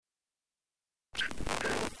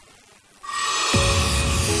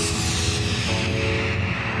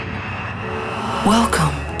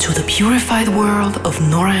Welcome to the purified world of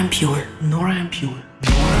Nora En Pure. Nora En Pure.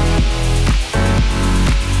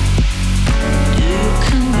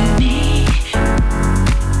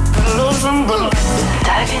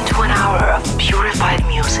 Dive into an hour of purified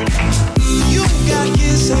music. You got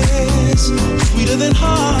kisses sweeter than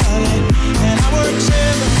heartache, and I work 7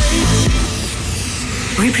 days.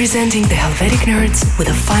 Representing the Helvetic nerds with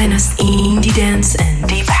the finest indie dance and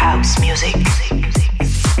deep house music.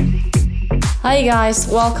 Hi guys,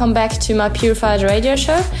 welcome back to my Purified Radio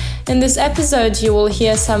Show. In this episode you will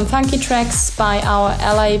hear some funky tracks by our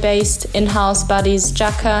LA-based in-house buddies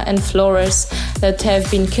Jaka and Flores that have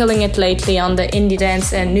been killing it lately on the indie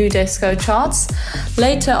dance and new disco charts.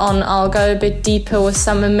 Later on I'll go a bit deeper with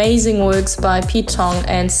some amazing works by Pete Tong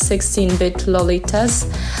and 16-bit Lolitas.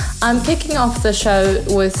 I'm kicking off the show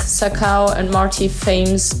with Sakao and Marty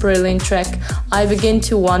Fame's brilliant track I Begin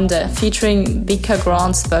to Wonder featuring Vika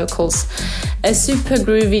Grant's vocals. A super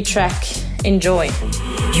groovy track. Enjoy.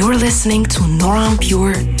 You're listening to Nora En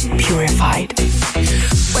Pure, Purified.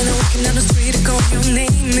 When I'm walking down the street, I call your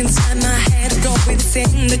name inside my head. I go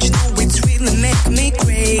insane, that you know it's really making me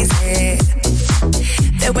crazy.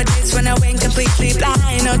 There were days when I went completely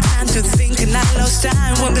blind, no time to think and I lost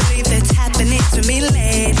time. Won't believe that's happening to me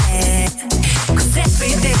lately. Cause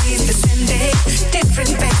every day is the same day,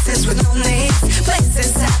 different faces with no names,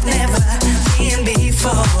 places I've never been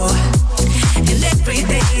before. And every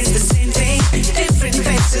day is the same thing, different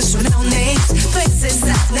faces with no names, places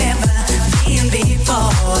I've never been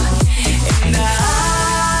before. And I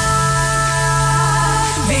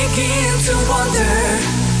begin to wonder.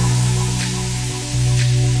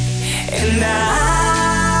 And I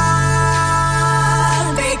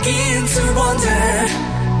begin to wonder.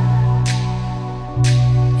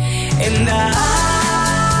 And I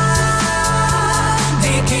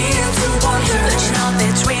begin to wonder. But you know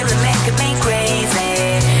that's really making me crazy.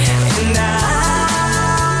 And I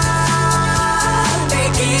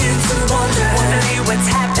begin to wonder. Wondering what's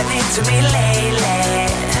happening to me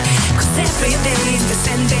lately. Cause every day is the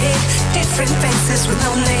same day, different faces with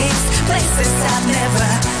no names, places I've never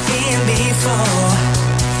been before.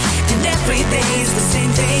 And every day is the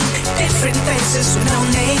same thing, different faces with no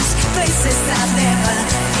names, places I've never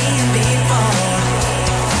been before.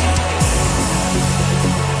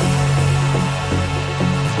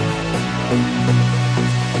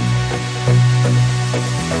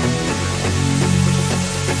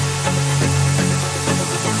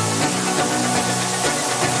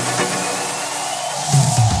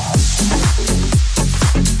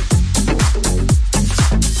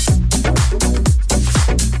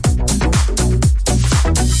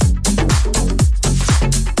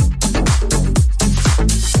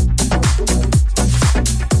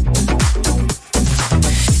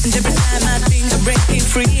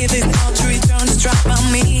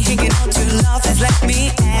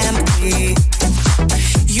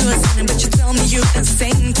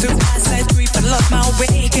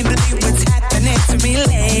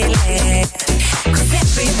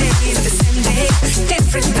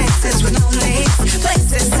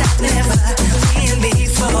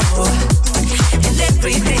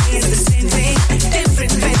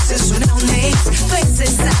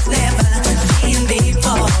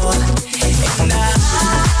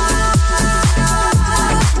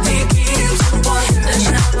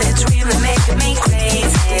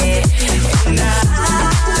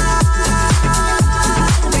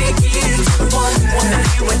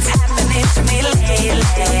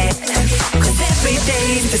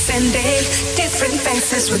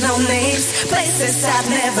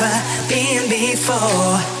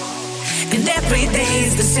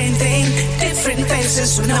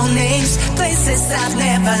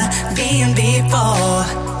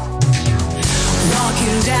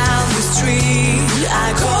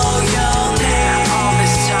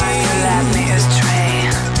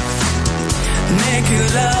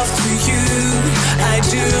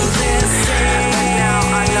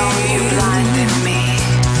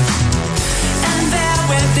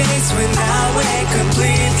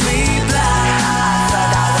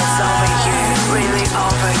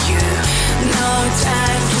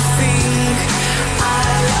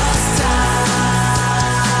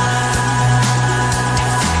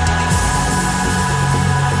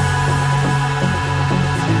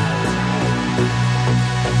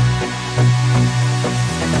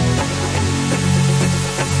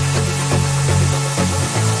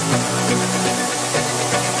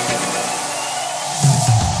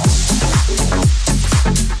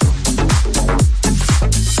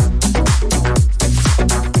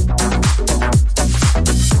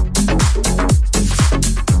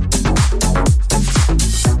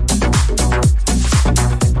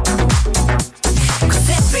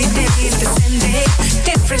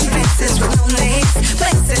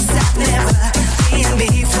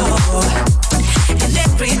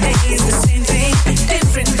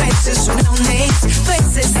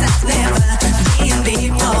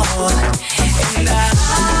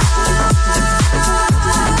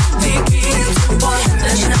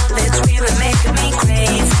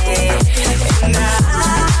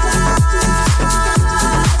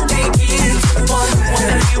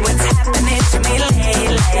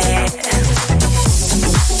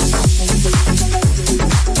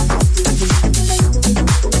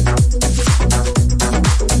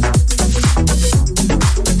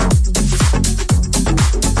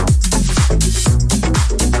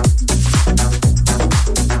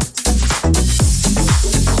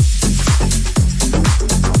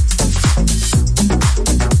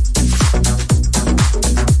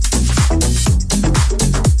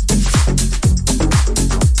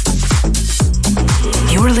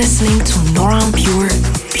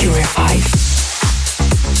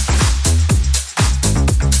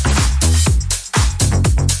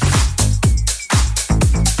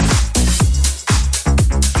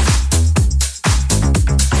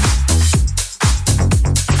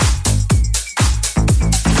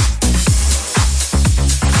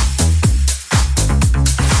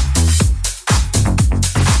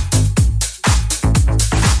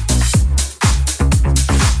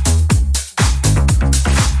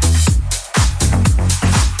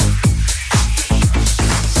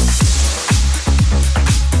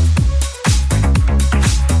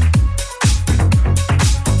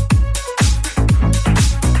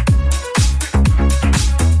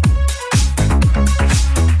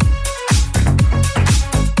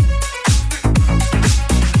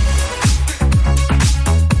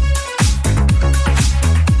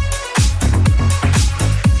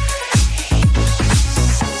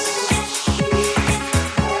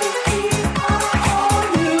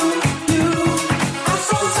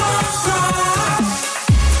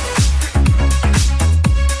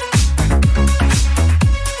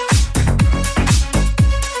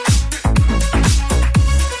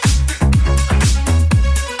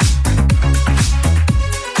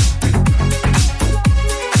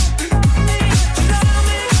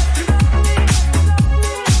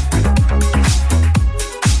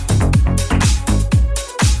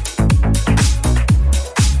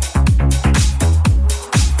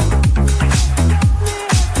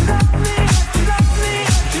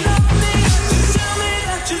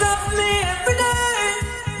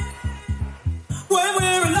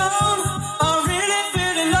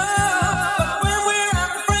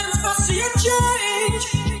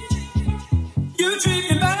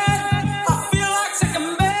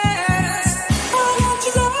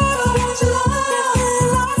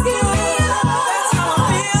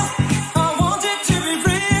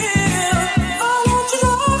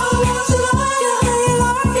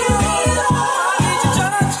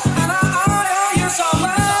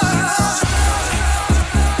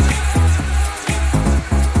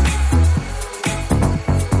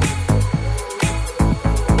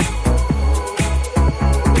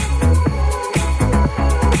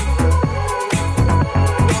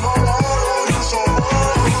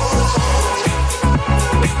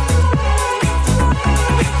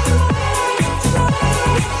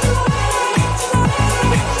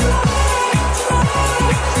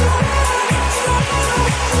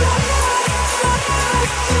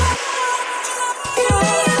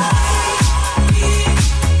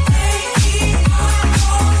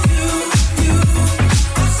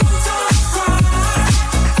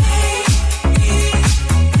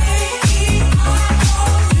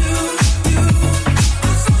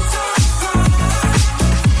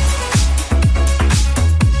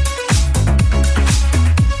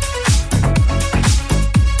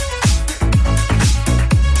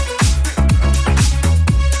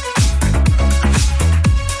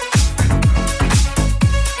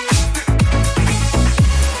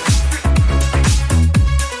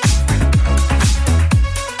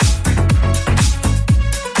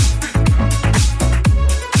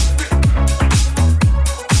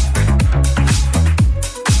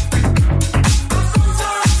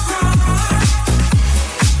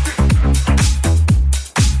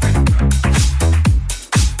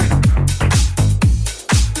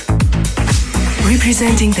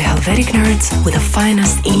 representing the Helvetic Nerds with the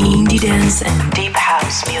finest indie dance and deep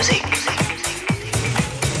house music.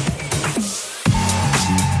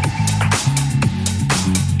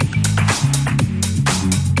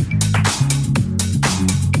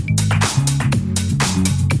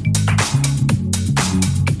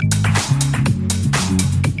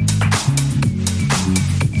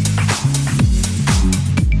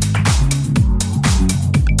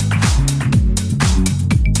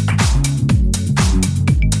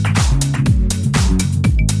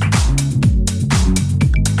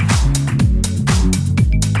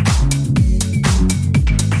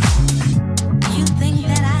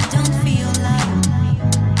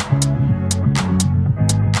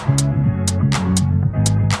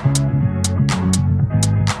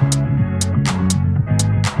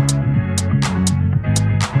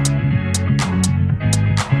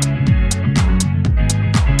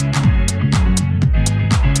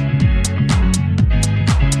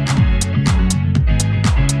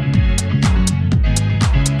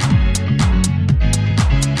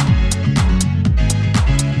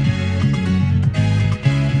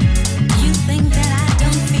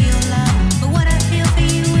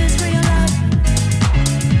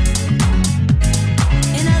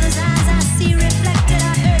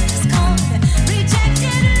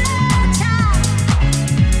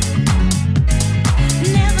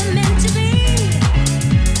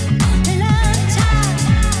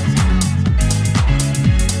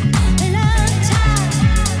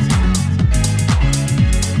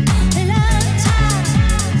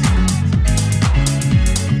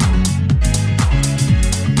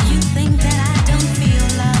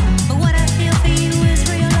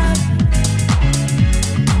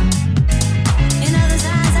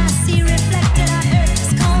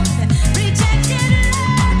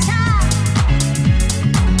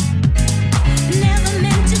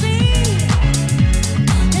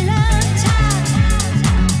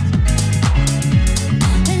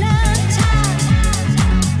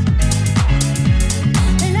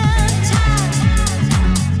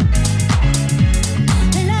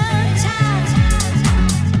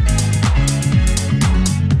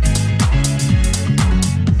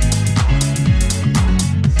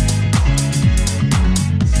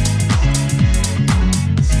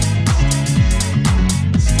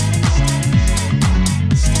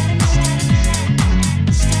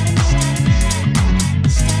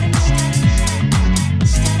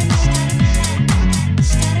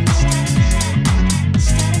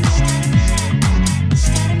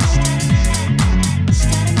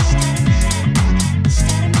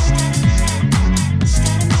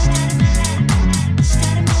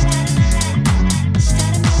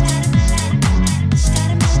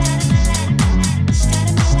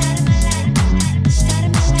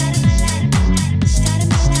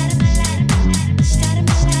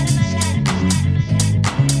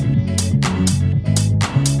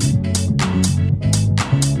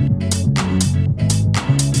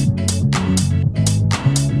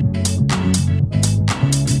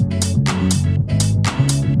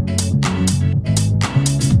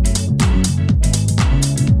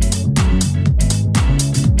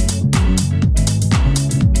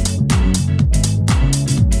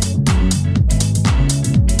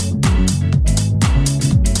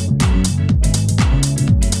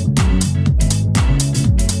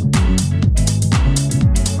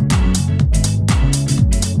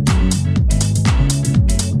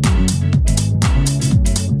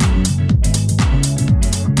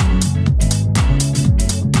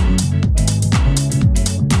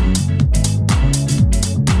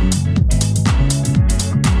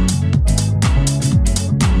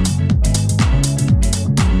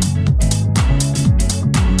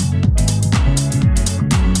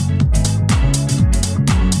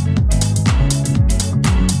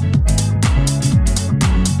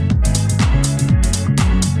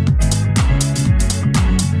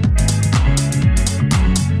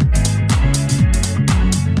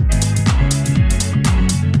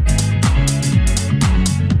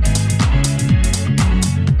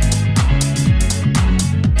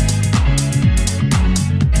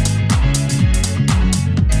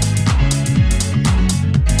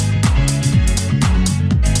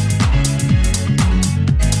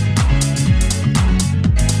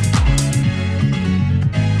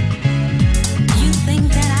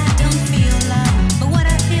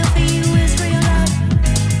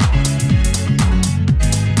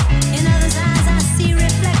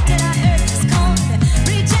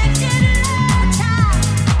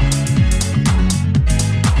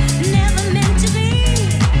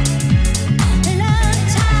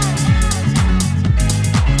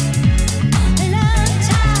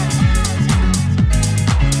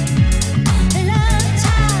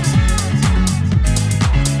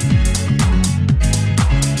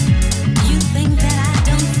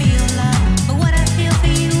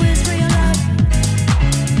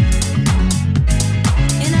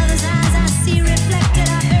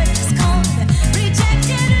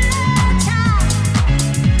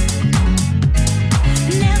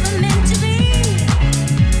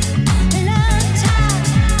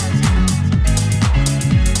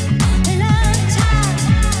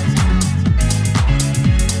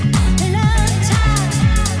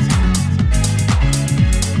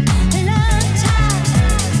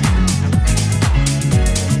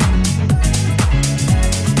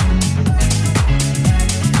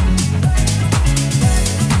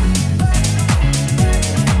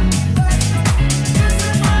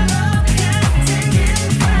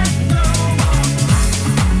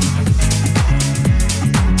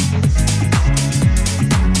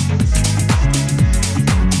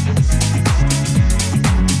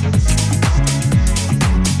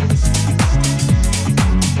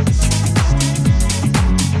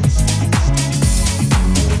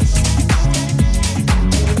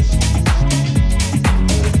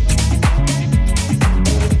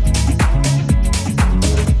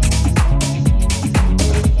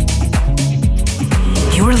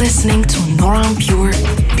 listening to Noram Pure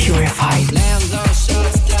Purified.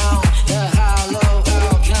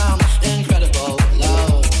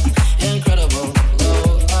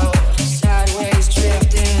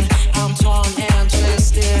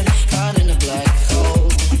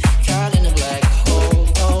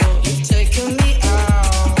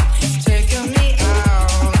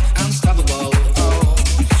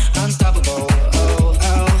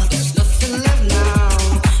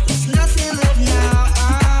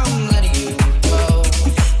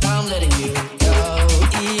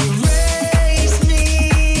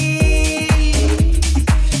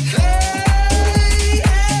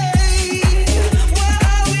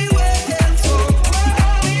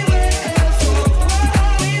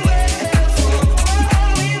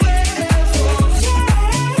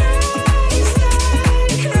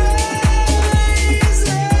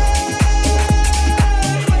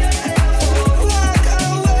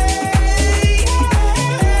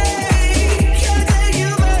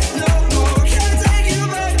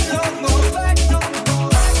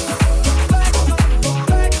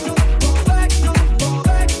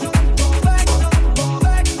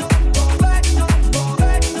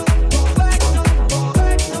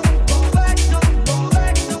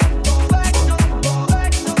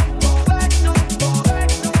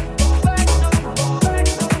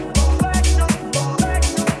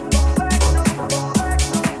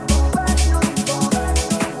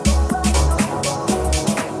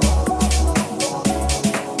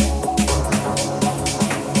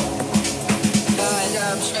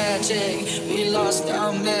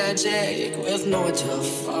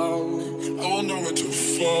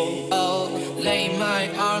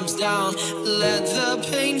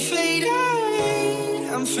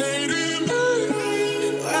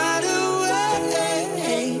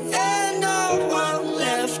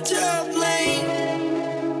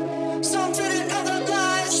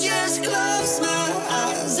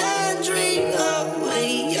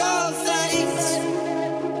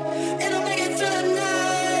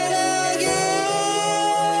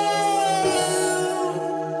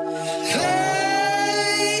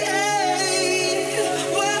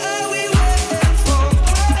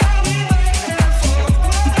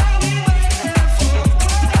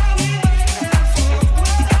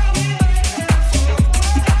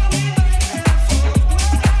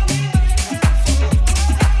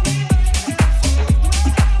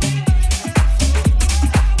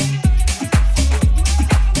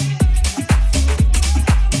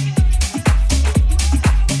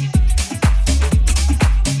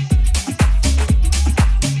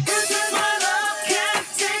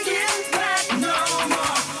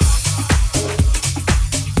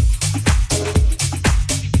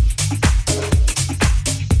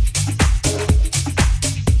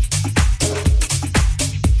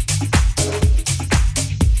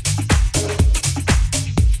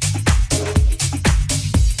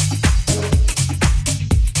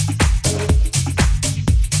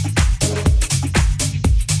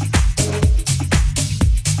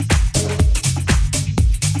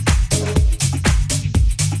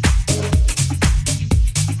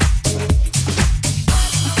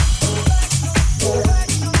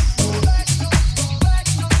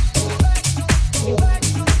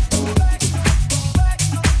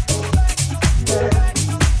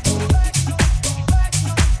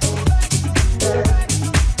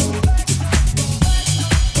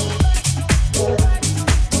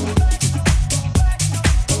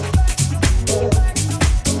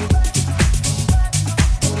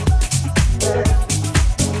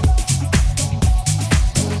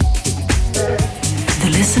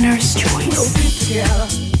 Listener's choice. We'll be together.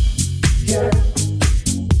 Yeah.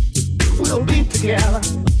 We'll be together.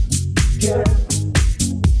 Yeah.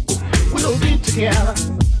 We'll be together.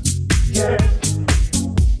 Yeah.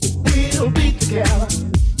 We'll be together.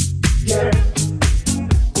 Yeah.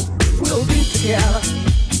 We'll be together.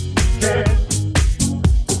 Yeah.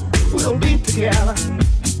 We'll be together.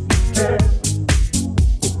 Yeah.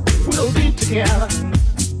 We'll be together.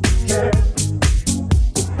 Yeah.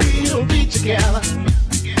 We'll be together.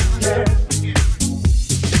 Yeah.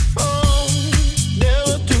 Oh,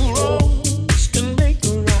 never two wrongs can make a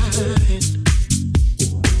right.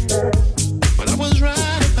 But I was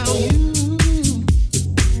right about you.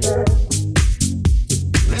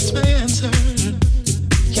 That's my answer.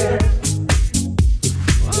 Yeah.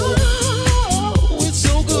 Oh, it's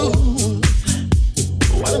so good.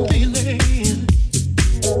 What I'm feeling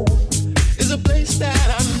is a place that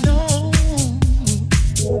I know.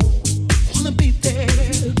 Wanna be there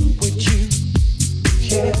with you.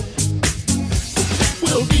 Yeah.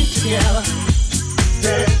 We'll be together.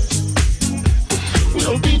 Yeah.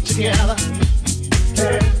 We'll be together.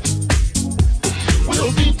 Yeah.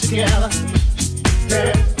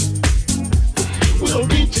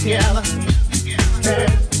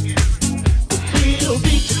 together.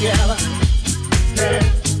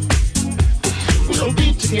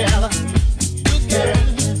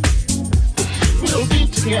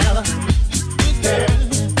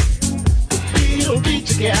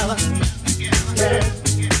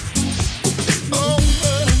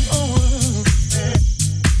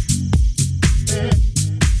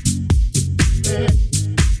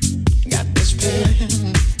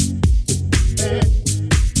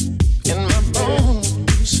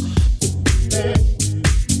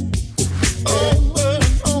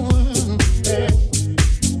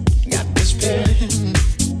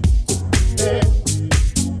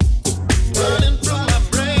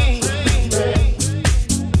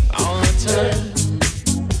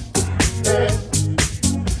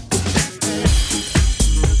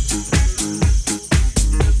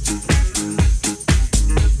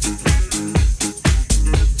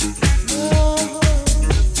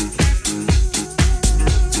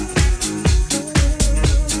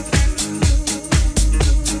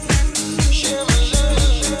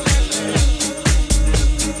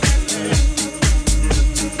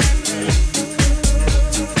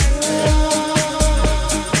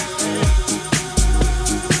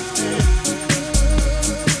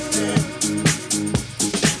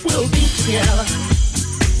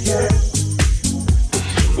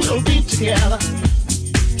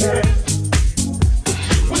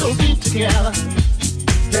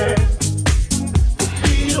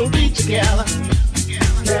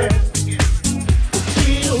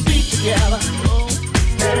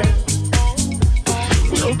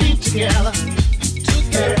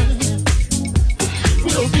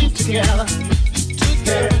 We'll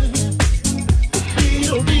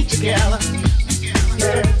be together.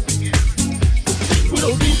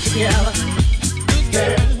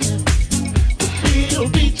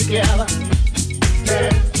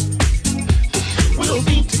 We'll be together. We'll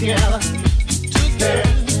be together.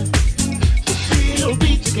 We'll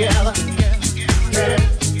be together.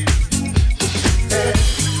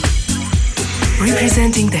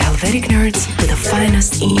 Representing the Helvetic Nerds with the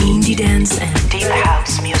finest indie dance and deep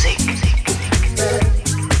house music.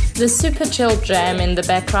 The super chill jam in the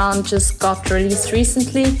background just got released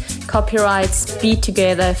recently, copyrights Be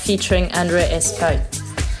Together featuring Andre Espo.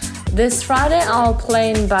 This Friday I'll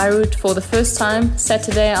play in Beirut for the first time,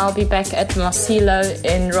 Saturday I'll be back at Marcelo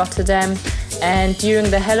in Rotterdam, and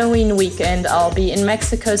during the Halloween weekend I'll be in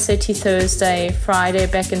Mexico City Thursday, Friday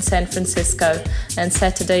back in San Francisco, and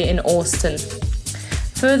Saturday in Austin.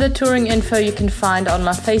 Further touring info you can find on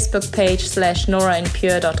my Facebook page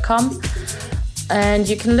 /noraandpure.com, and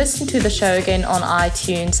you can listen to the show again on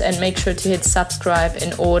iTunes and make sure to hit subscribe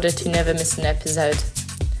in order to never miss an episode.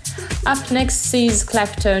 Up next sees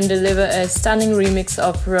Claptone deliver a stunning remix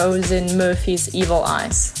of Roisin Murphy's Evil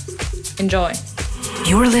Eyes. Enjoy.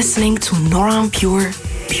 You're listening to Nora En Pure,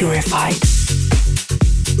 Purified.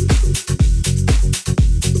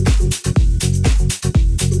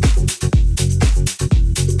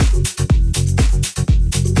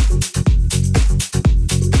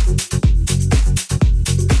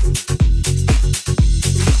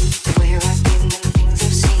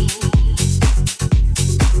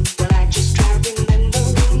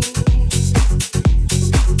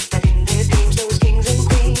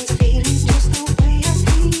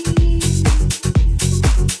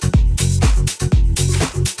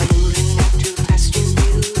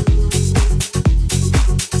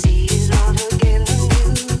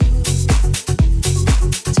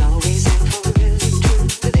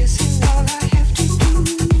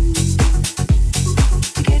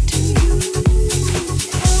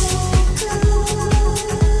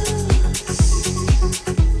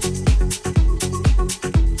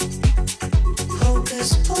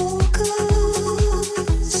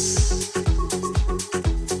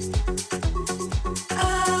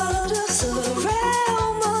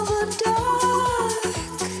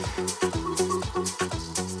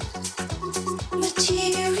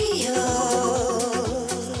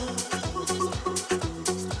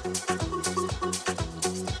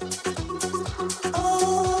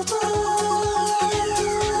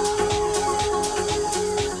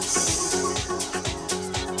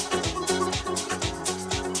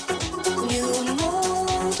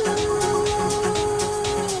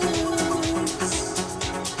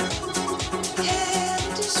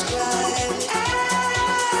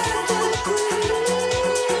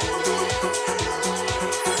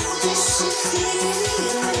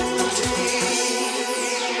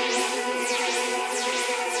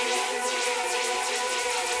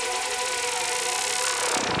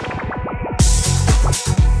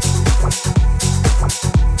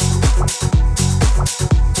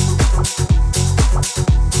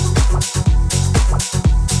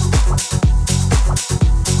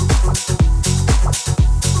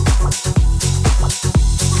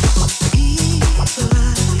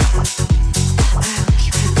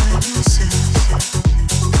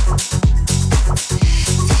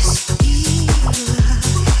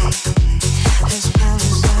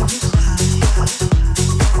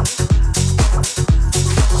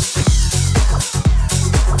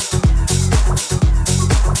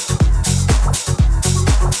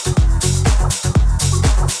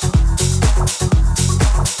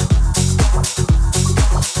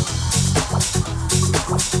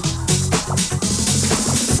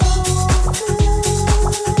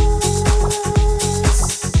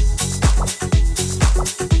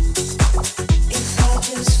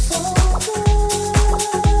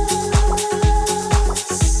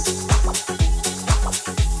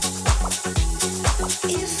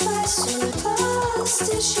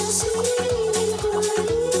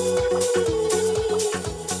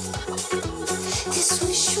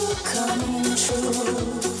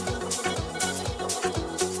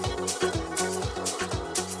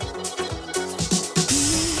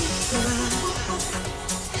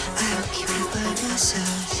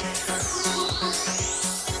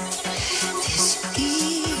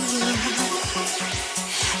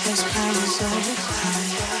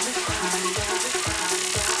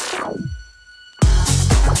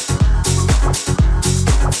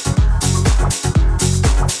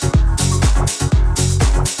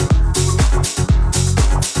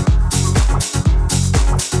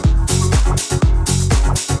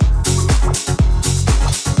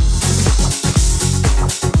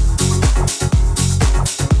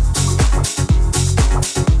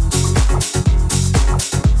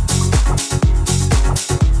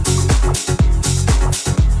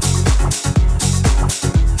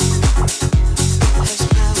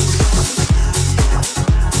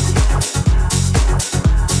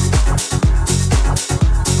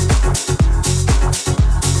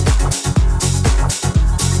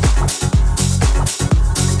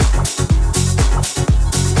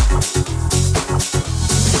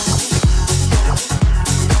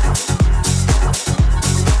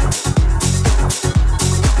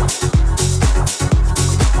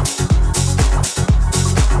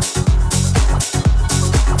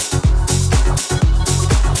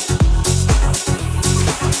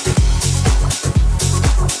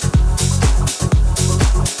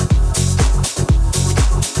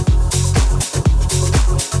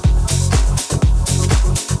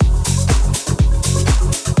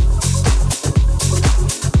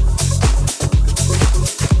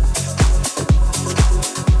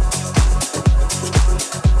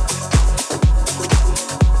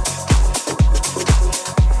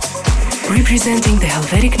 Representing the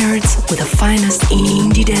Helvetic Nerds with the finest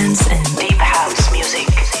indie dance and deep house music.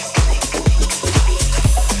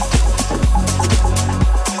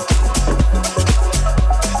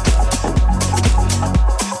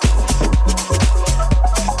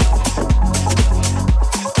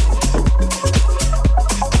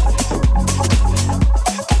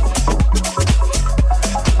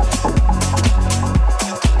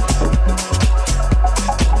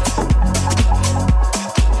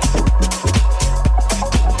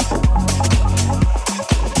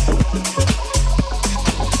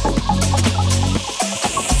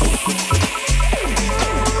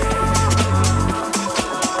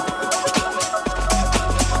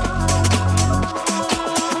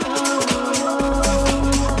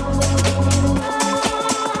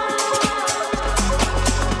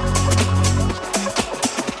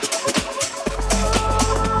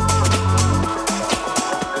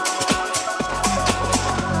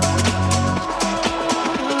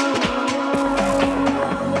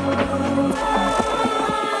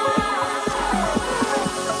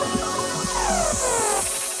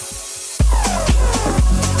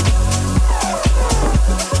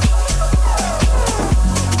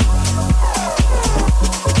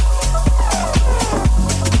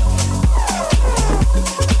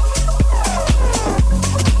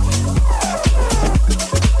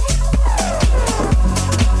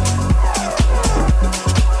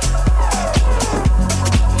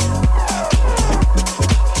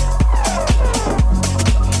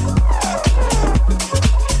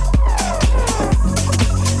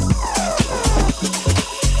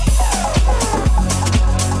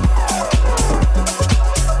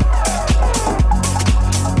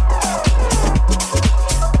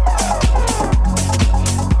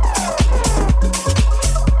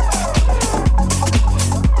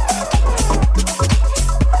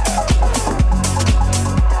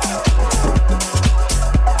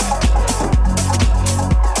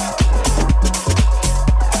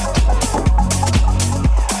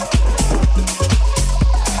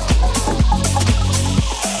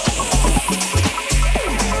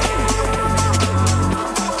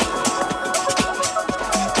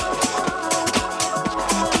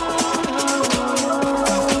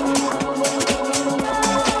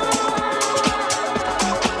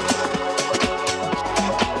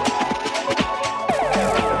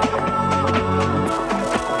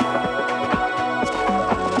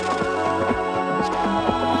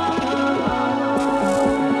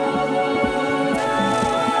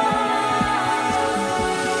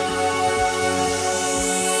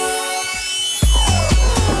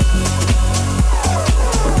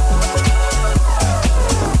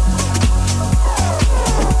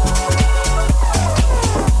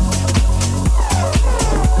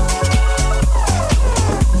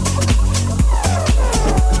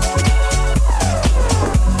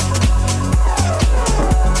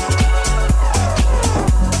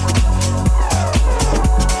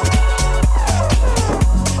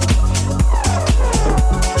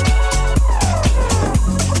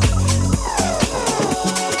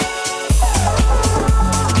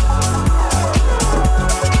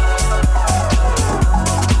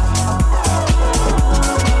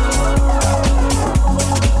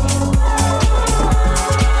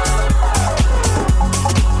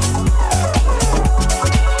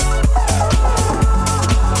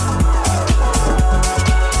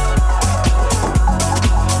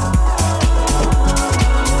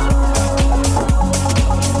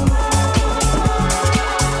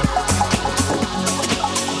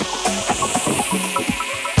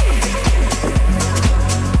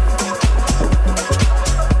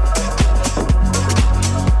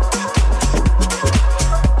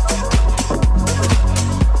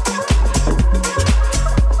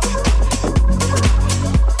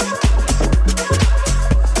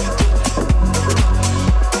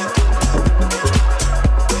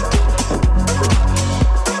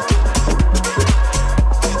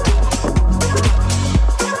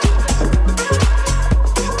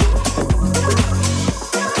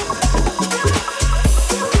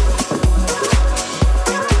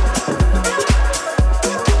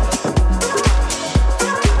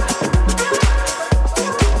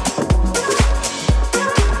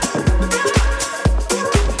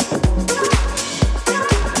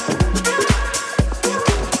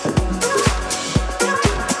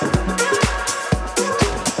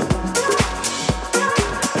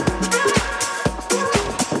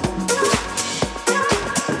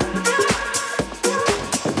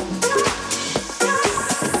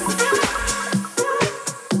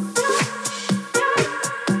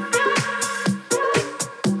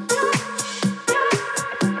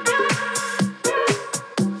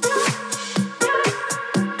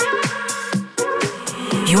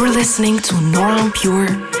 listening to Nora En Pure,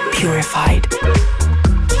 Purified.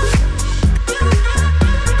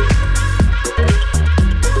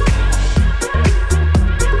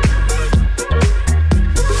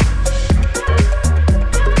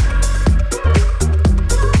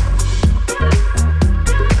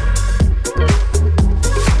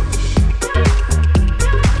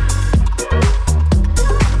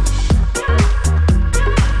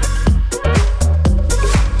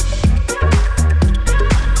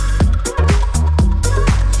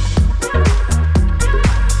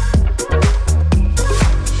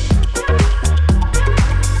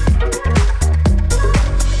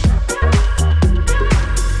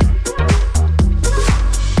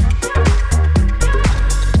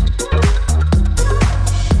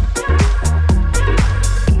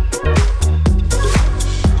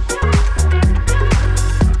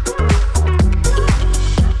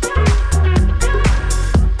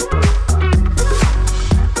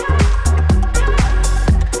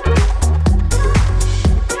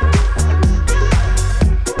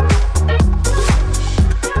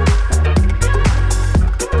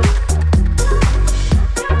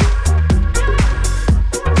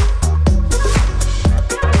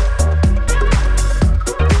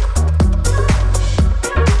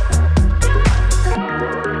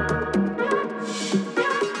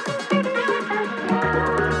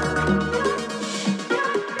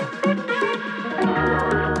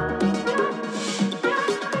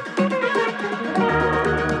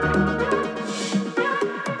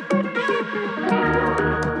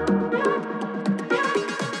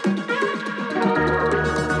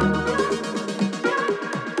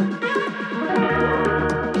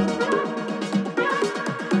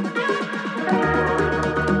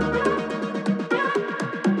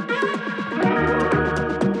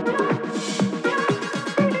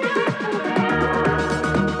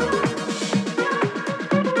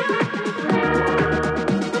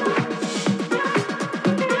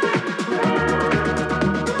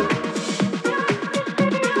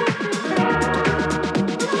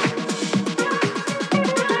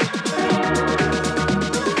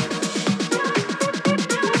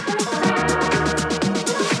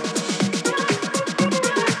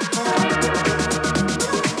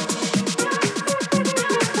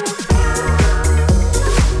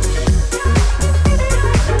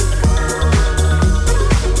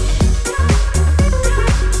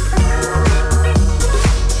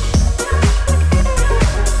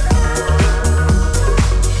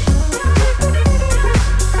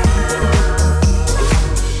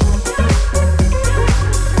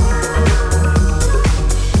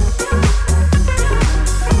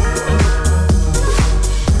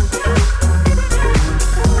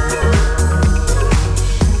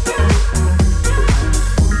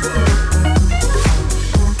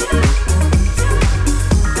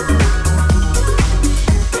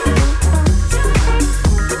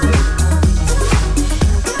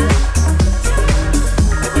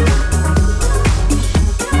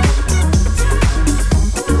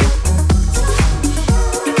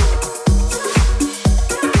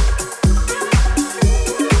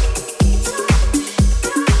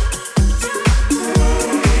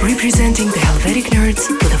 Representing the Helvetic Nerds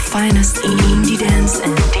with the finest indie dance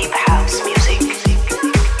and deep house music.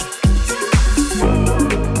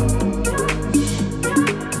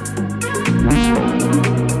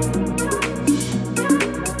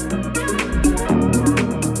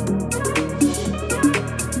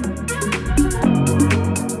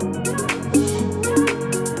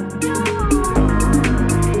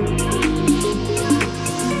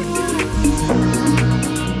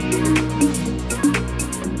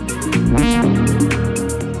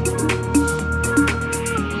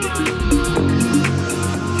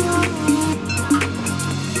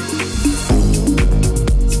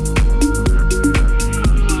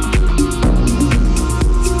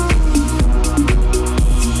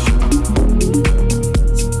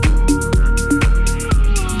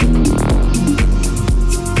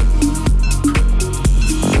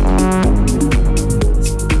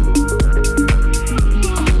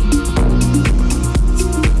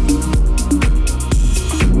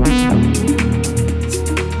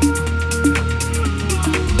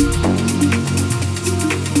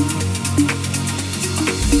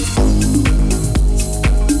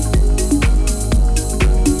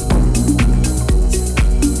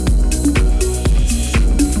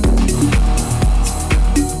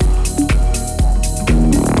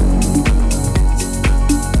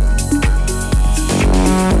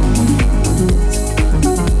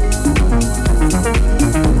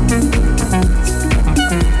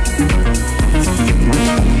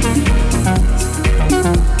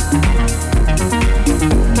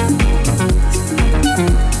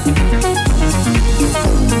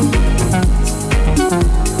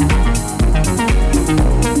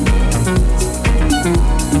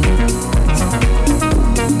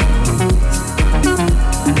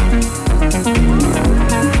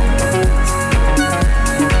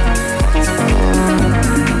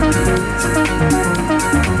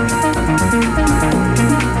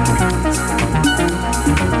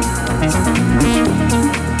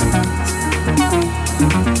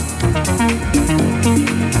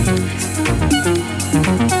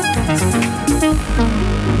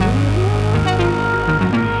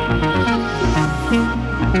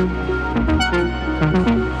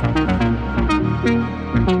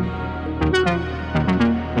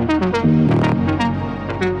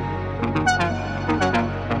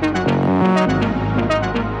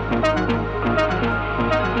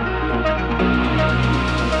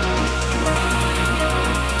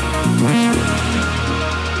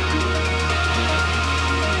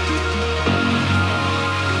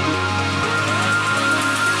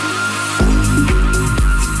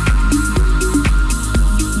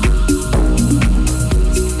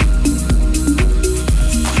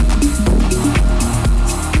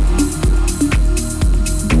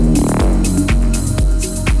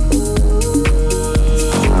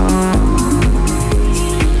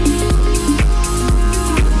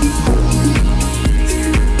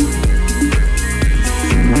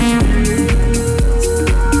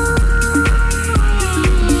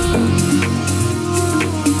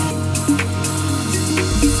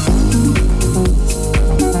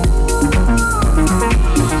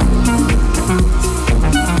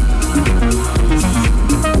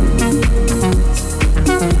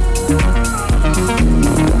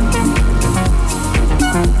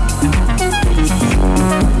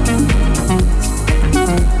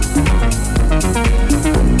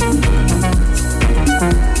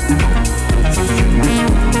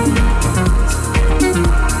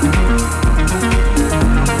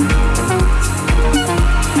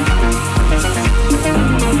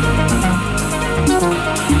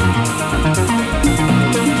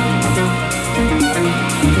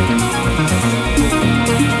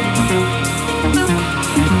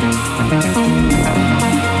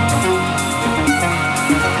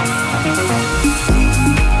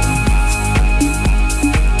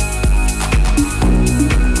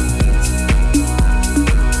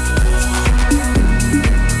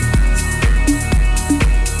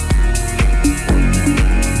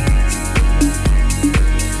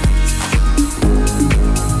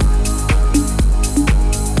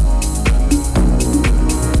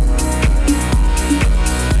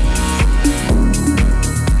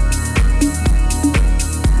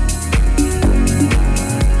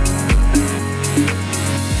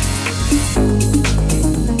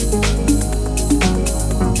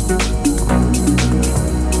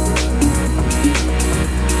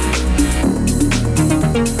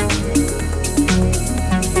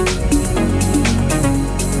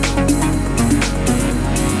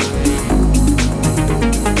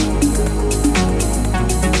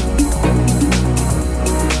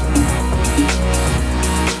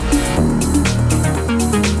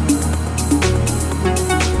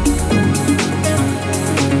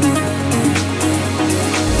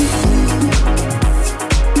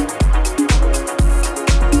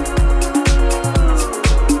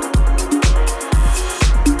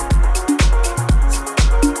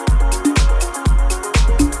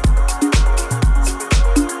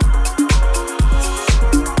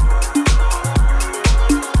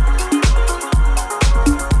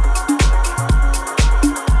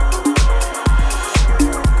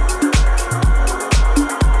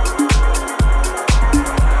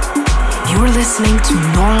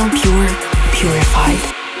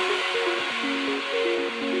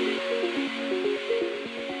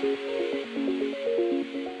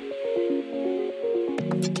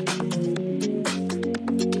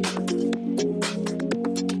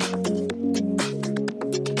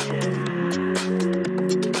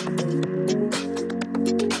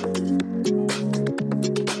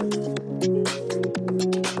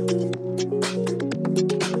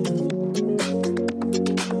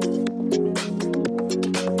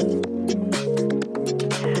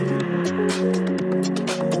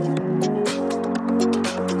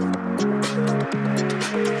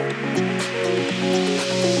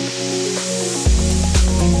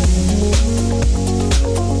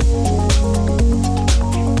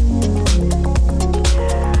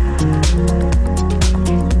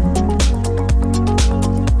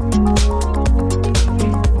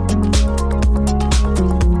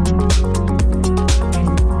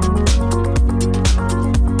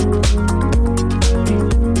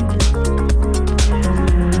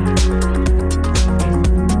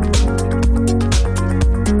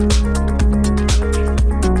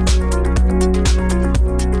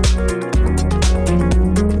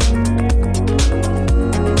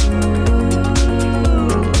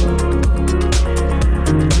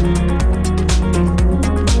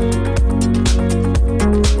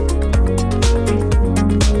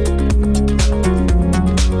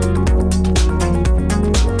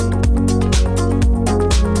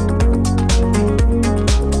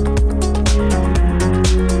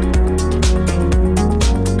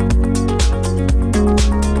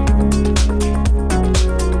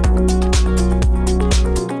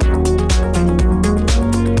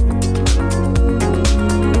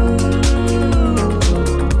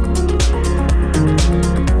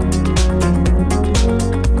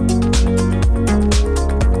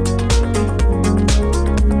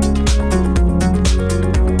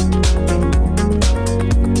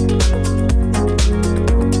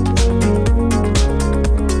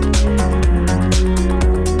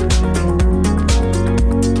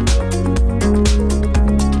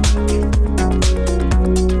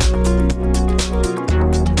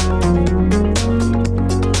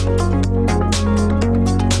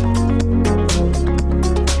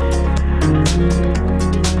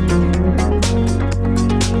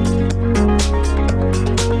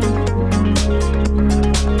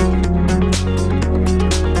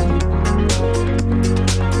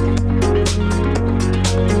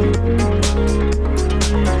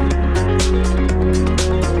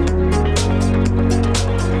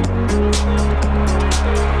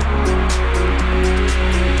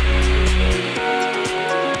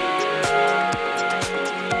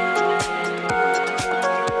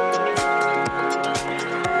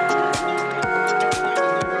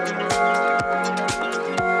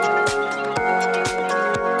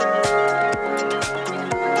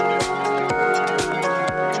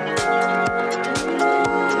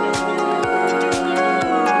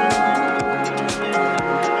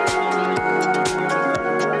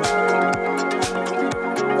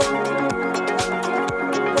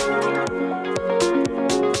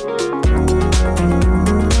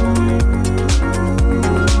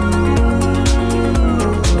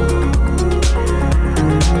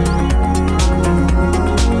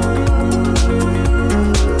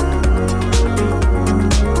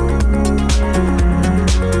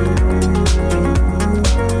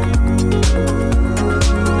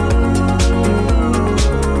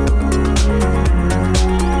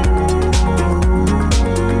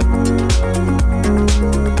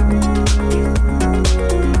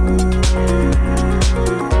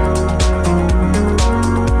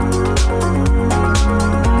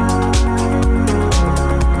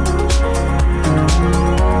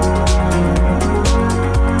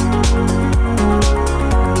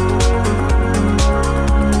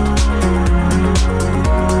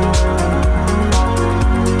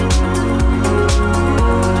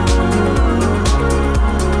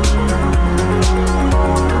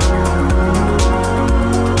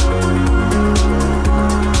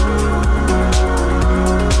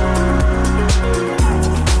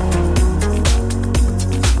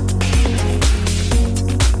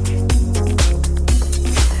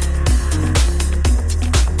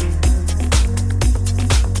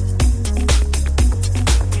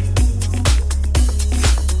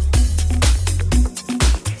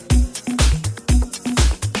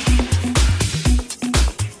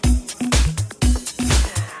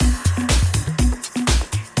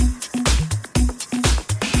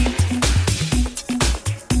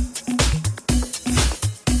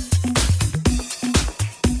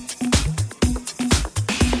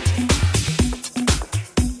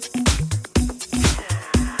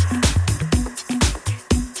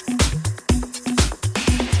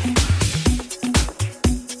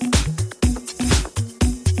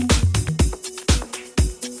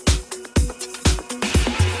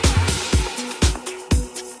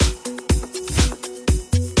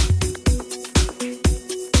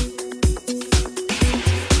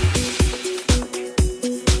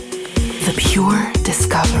 pure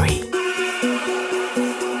discovery.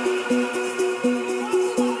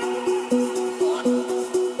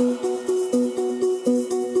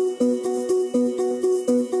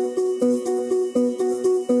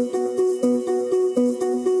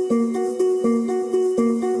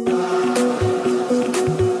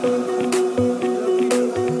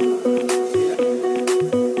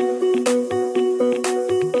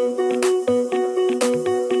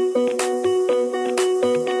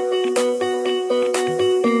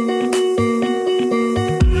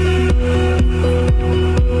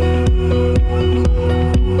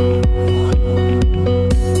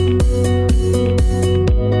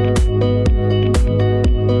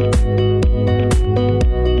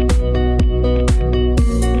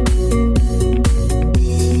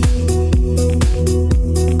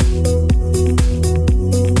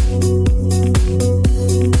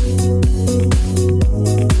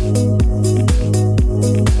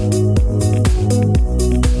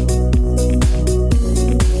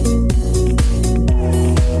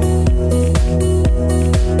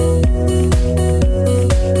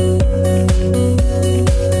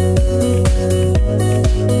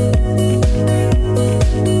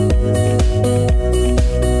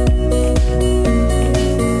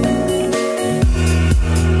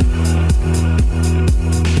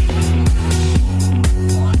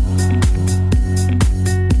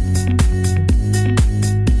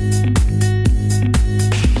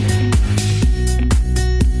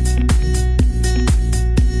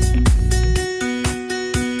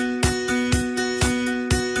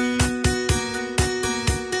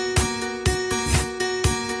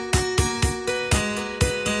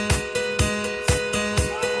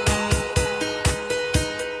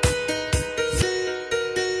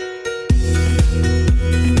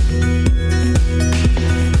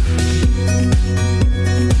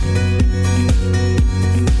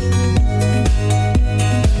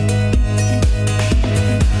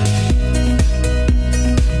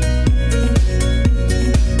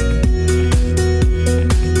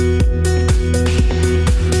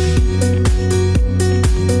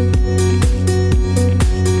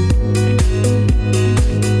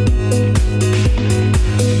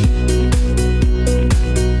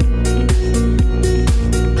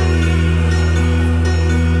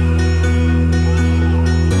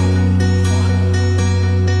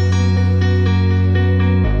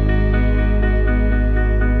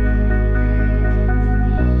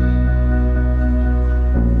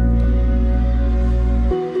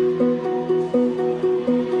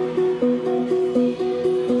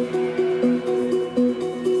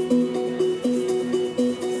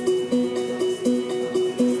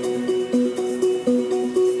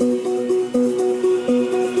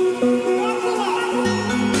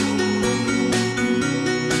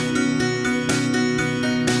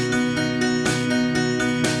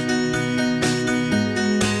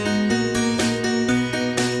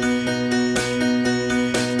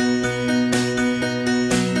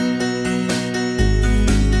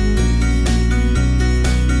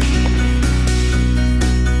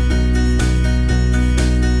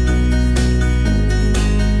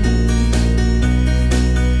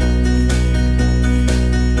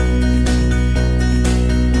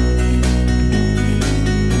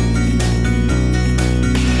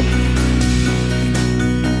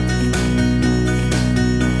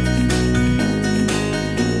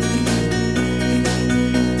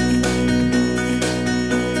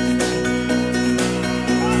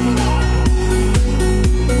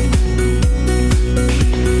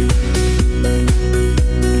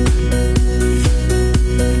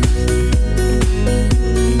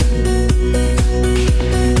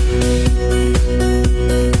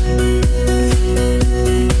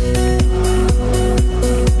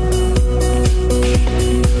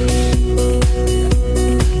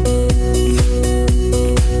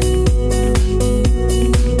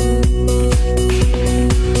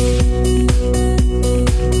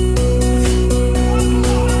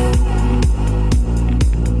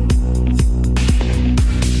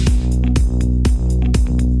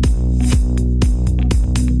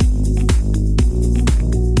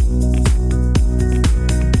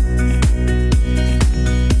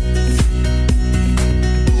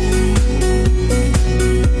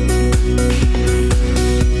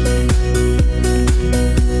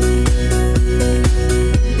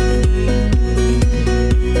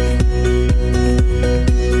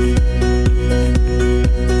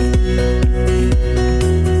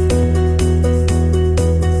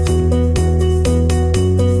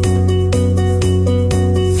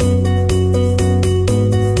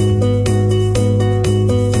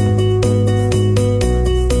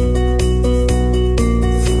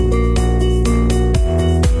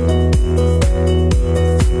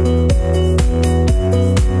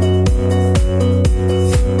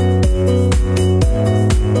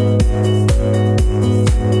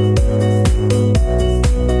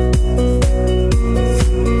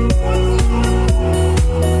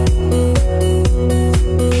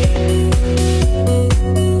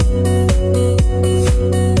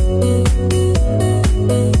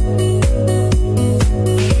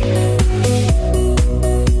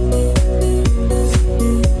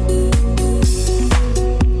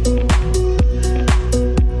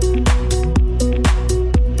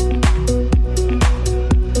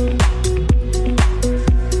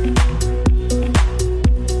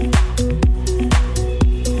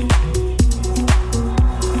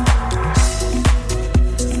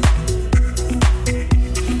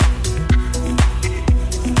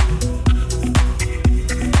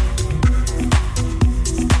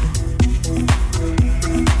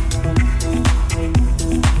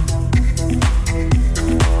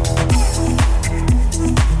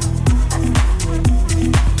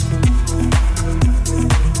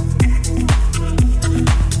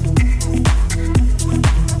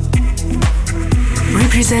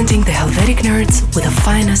 Representing the Helvetic Nerds with the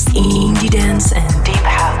finest indie dance and deep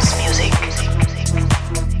house music.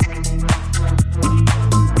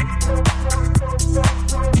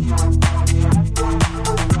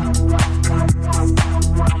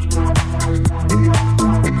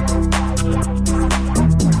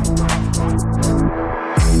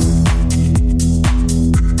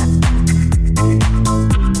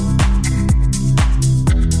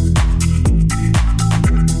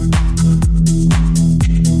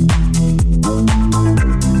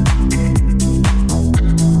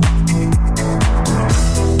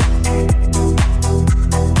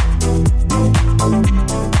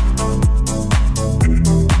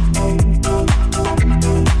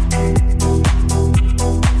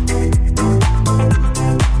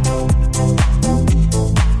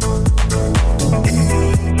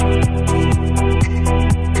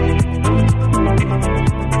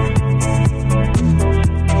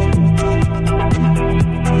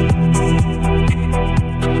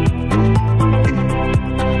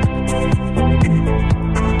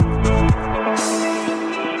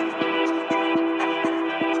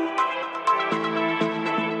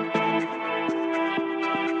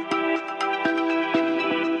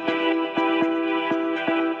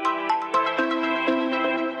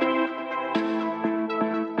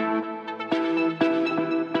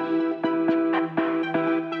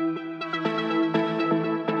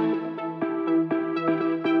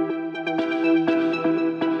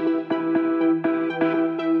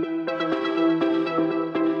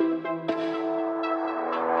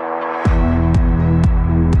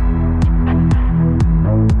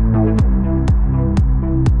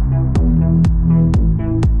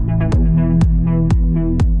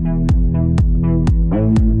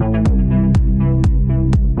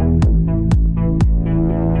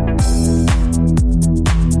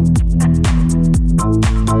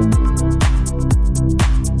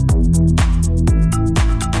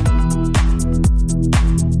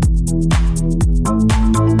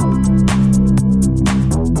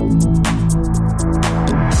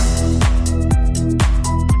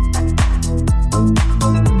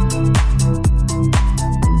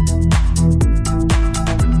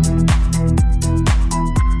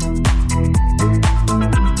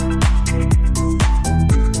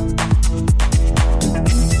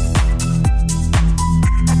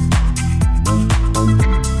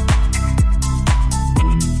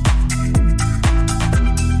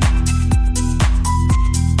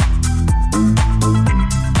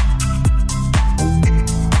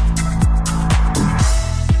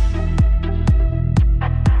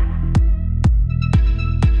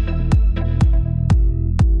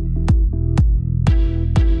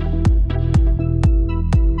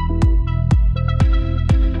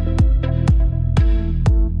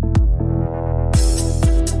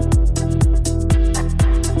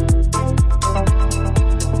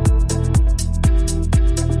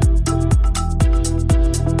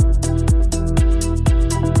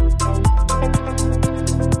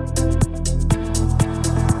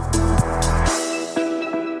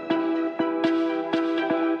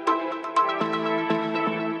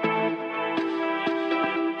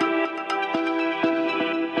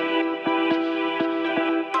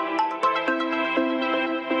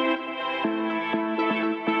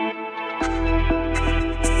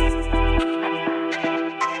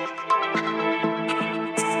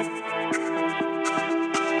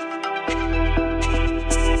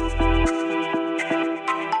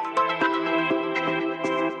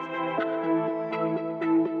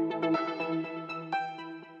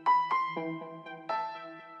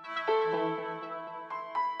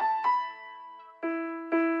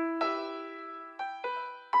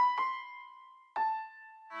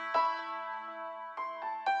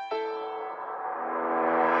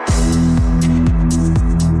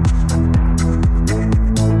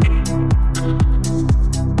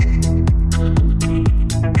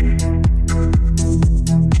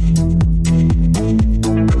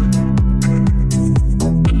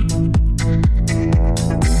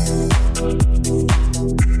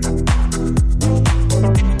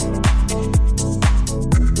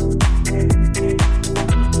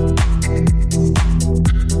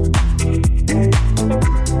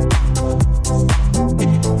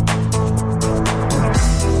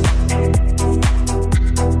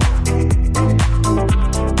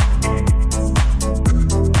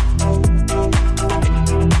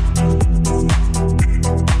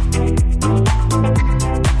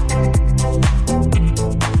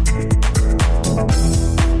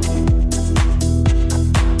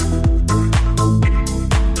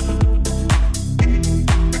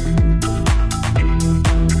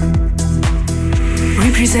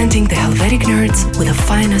 Representing the Helvetic Nerds with the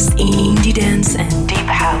finest indie dance and deep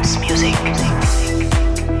house music.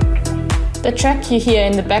 The track you hear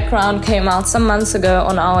in the background came out some months ago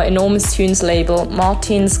on our Enormous Tunes label,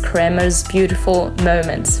 Martins Kramer's Beautiful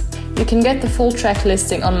Moments. You can get the full track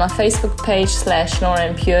listing on my Facebook page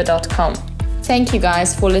 /noraandpure.com. Thank you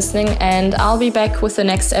guys for listening, and I'll be back with the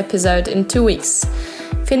next episode in 2 weeks.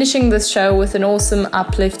 Finishing this show with an awesome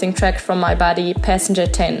uplifting track from my buddy Passenger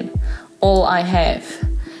 10, All I Have.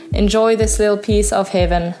 Enjoy this little piece of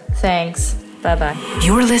heaven. Thanks. Bye bye.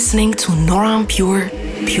 You're listening to Nora En Pure,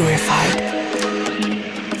 Purified.